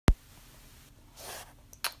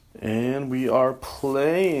And we are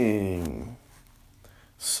playing.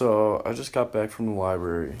 So I just got back from the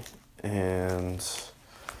library and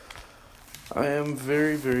I am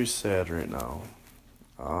very, very sad right now.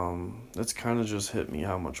 It's kind of just hit me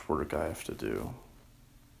how much work I have to do.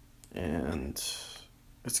 And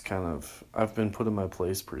I've been put in my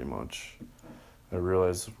place pretty much. I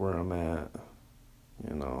realize where I'm at.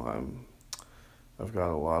 You know, I've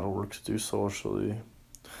got a lot of work to do socially.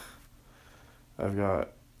 I've got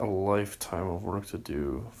a lifetime of work to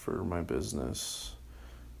do for my business,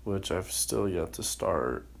 which I've still yet to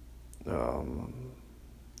start. I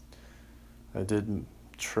did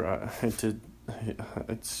try, I did,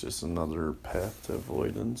 it's just another path to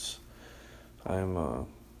avoidance. I'm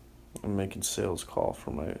making sales calls for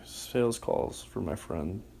my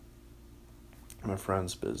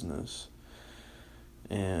friend's business,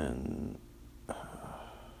 and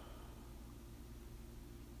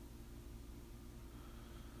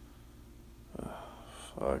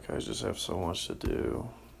fuck, I just have so much to do.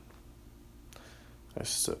 I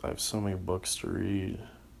have so many books to read.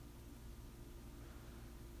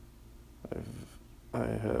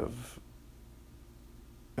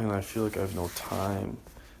 And I feel like I have no time.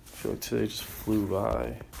 I feel like today just flew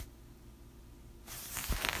by.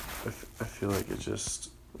 I feel like it just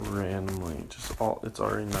randomly, it's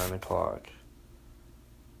already 9 o'clock.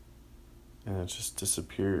 And it just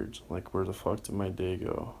disappeared. Like, where the fuck did my day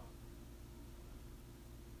go?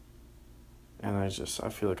 And I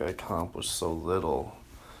feel like I accomplished so little.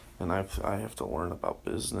 And I have to learn about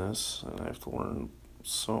business, and I have to learn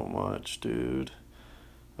so much, dude.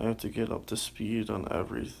 I have to get up to speed on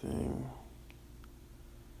everything.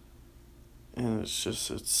 And it's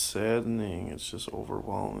saddening, it's just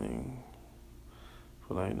overwhelming.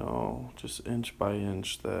 But I know, just inch by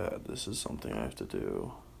inch, that this is something I have to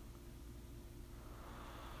do.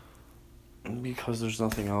 Because there's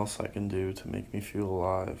nothing else I can do to make me feel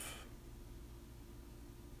alive.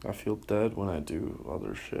 I feel dead when I do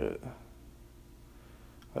other shit.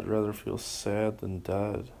 I'd rather feel sad than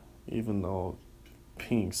dead, even though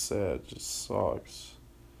being sad just sucks.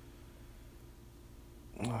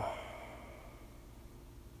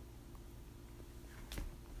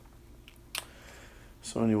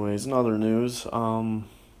 So anyways, in other news, I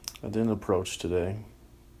did an approach today,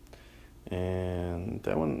 and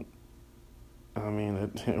that went,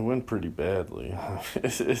 it went pretty badly.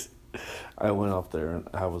 I went up there and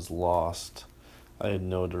I was lost. I had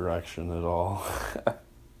no direction at all.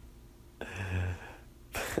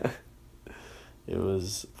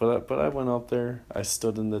 But I went up there. I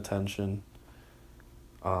stood in detention.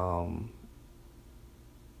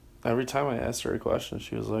 Every time I asked her a question,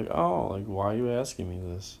 she was like, "Oh, like, why are you asking me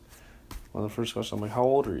this?" One of the first questions, I'm like, "How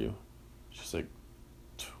old are you?" She's like,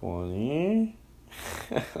 20.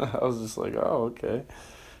 I was just like, "Oh, okay."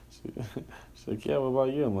 She's like, "Yeah, what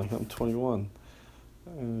about you?" I'm like, "I'm 21.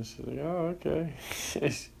 And she's like, "Oh, okay."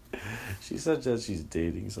 She said that she's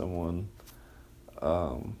dating someone.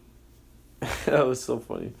 That was so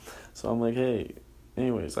funny. So I'm like, "Hey,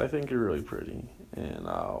 anyways, I think you're really pretty, and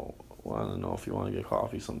I want to know if you want to get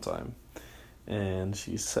coffee sometime." And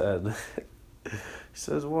she said, she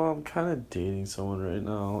says, "Well, I'm kind of dating someone right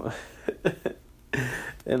now."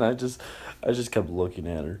 And I just kept looking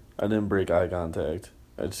at her. I didn't break eye contact.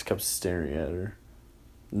 I just kept staring at her.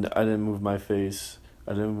 I didn't move my face.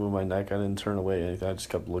 I didn't move my neck. I didn't turn away. Anything. I just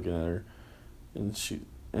kept looking at her. And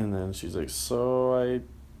then she's like, "So I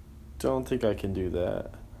don't think I can do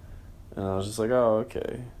that." And I was just like, "Oh,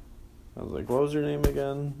 okay." I was like, "What was your name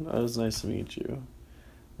again? It was nice to meet you."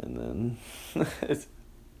 And then,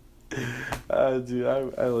 dude,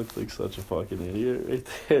 I looked like such a fucking idiot right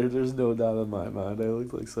there. There's no doubt in my mind. I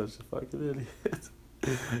looked like such a fucking idiot.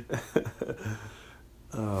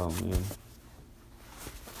 Oh, man.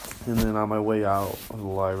 And then on my way out of the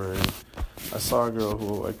library, I saw a girl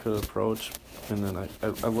who I could approach, and then I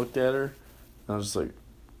looked at her, and I was just like,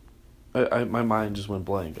 my mind just went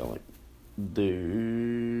blank. I'm like,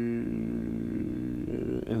 dude.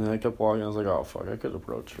 And then I kept walking. I was like, oh, fuck, I could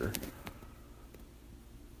approach her.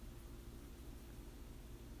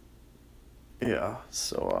 Yeah,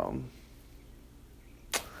 so,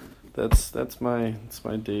 that's my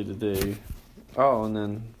day-to-day. Oh, and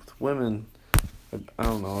then with women, I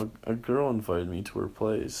don't know, a girl invited me to her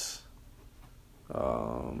place.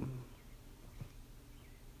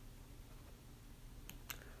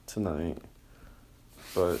 Tonight.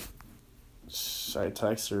 But I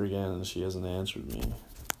texted her again and she hasn't answered me.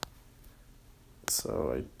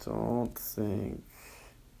 So I don't think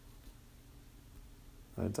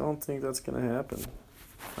that's gonna happen.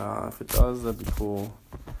 If it does, that'd be cool.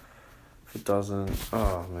 it doesn't.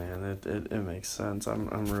 Oh man, it makes sense.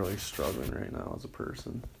 I'm really struggling right now as a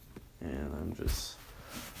person, and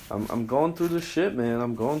I'm going through the shit, man.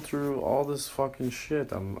 I'm going through all this fucking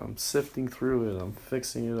shit. I'm sifting through it. I'm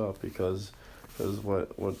fixing it up because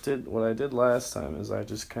what I did last time is I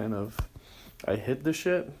just kind of I hid the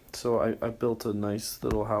shit. So I built a nice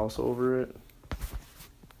little house over it,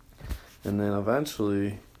 and then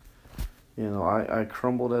eventually, I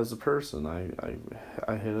crumbled as a person.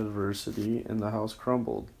 I hit adversity and the house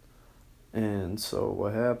crumbled. And so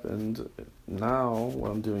what happened now,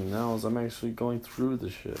 what I'm doing now is I'm actually going through the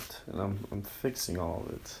shit and I'm fixing all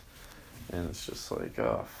of it. And it's just like,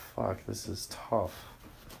 oh fuck, this is tough.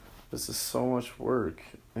 This is so much work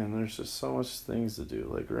and there's just so much things to do.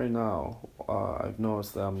 Like right now, I've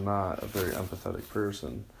noticed that I'm not a very empathetic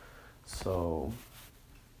person. So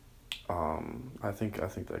I think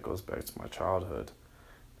that goes back to my childhood.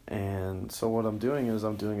 And so what I'm doing is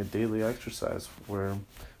I'm doing a daily exercise where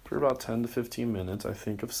for about 10 to 15 minutes I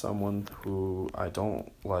think of someone who I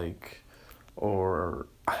don't like or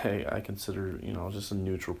I consider, just a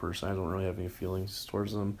neutral person. I don't really have any feelings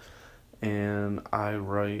towards them. And I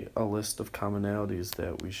write a list of commonalities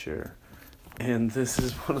that we share. And this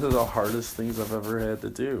is one of the hardest things I've ever had to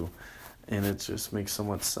do. And it just makes so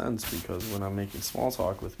much sense because when I'm making small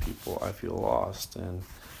talk with people, I feel lost. And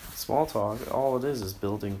small talk, all it is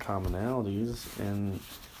building commonalities, and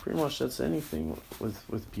pretty much that's anything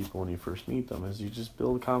with people when you first meet them, is you just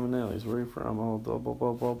build commonalities. Where are you from? Oh, blah, blah,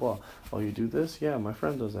 blah, blah, blah. Oh, you do this? Yeah, my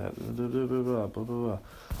friend does that. Blah, blah, blah, blah, blah, blah, blah.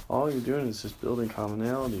 All you're doing is just building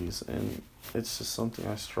commonalities, and it's just something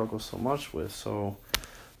I struggle so much with. So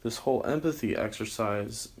this whole empathy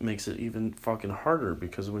exercise makes it even fucking harder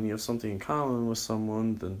because when you have something in common with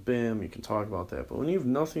someone, then bam, you can talk about that. But when you have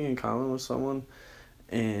nothing in common with someone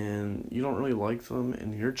and you don't really like them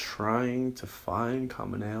and you're trying to find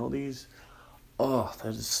commonalities, oh, that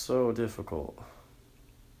is so difficult.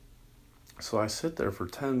 So I sit there for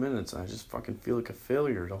 10 minutes and I just fucking feel like a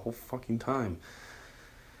failure the whole fucking time.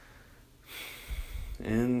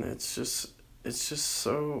 And it's just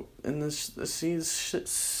so, and this shit,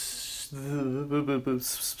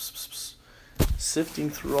 sifting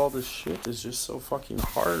through all this shit is just so fucking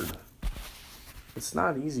hard. It's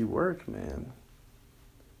not easy work, man.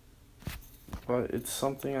 But it's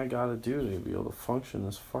something I gotta do to be able to function in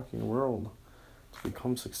this fucking world. To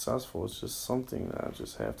become successful, it's just something that I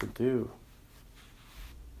just have to do.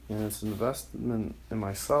 And it's an investment in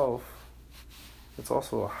myself. It's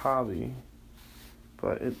also a hobby.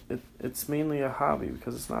 But it's mainly a hobby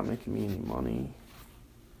because it's not making me any money.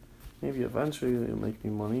 Maybe eventually it'll make me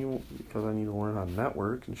money because I need to learn how to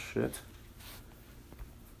network and shit.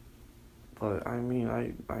 But I mean,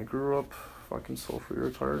 I grew up fucking socially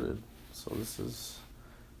retarded. So this is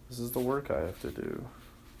the work I have to do.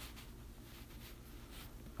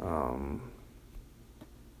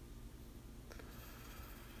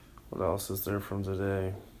 What else is there from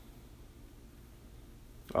today?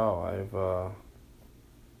 Oh, I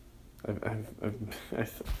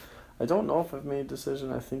don't know if I've made a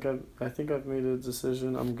decision. I think I've made a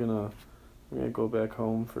decision. I'm gonna go back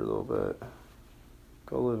home for a little bit.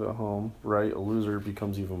 Go live at home. Right, a loser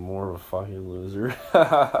becomes even more of a fucking loser.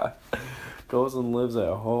 Goes and lives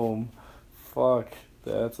at home. Fuck,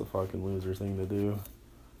 that's a fucking loser thing to do.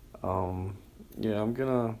 Yeah, I'm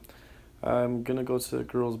gonna go to a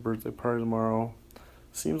girl's birthday party tomorrow.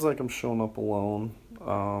 Seems like I'm showing up alone.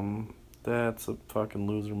 That's a fucking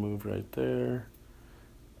loser move right there.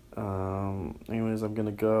 Anyways, I'm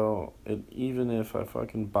gonna go. Even if I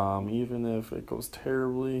fucking bomb, even if it goes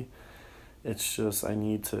terribly, it's just I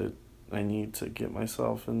need to get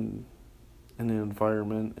myself in an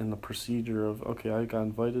environment and the procedure of, okay, I got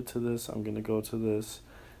invited to this, I'm gonna go to this.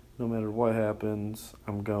 No matter what happens,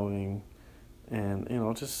 I'm going. And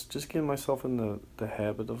just getting myself in the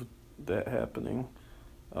habit of that happening.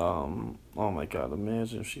 Oh my god,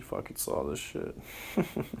 imagine if she fucking saw this shit.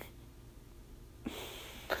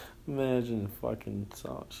 Imagine fucking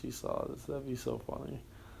she saw this. That'd be so funny.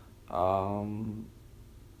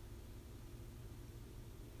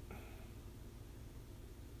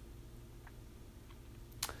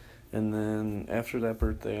 And then after that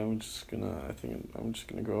birthday, I think I'm just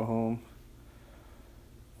gonna go home.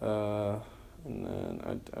 And then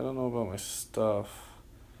I don't know about my stuff.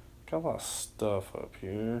 Got a lot of stuff up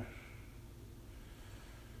here.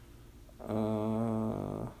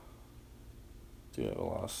 Do have a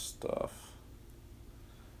lot of stuff.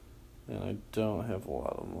 And I don't have a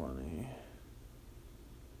lot of money.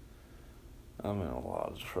 I'm in a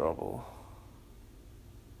lot of trouble.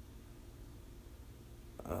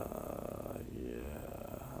 Yeah,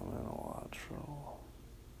 I'm in a lot of trouble.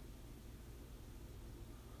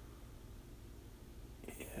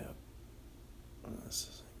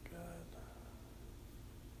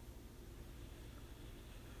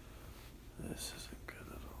 This isn't good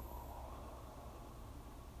at all.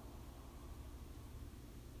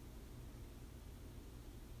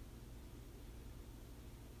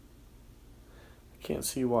 I can't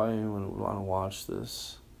see why anyone would want to watch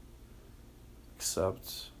this,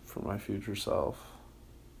 except for my future self.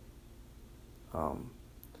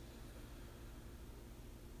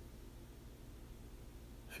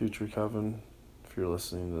 Future Kevin, if you're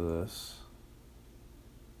listening to this,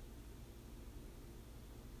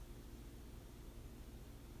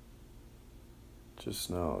 just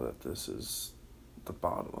know that this is the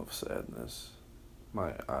bottom of sadness.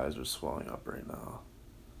 My eyes are swelling up right now.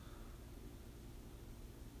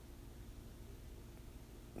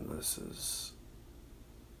 This is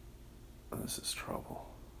trouble.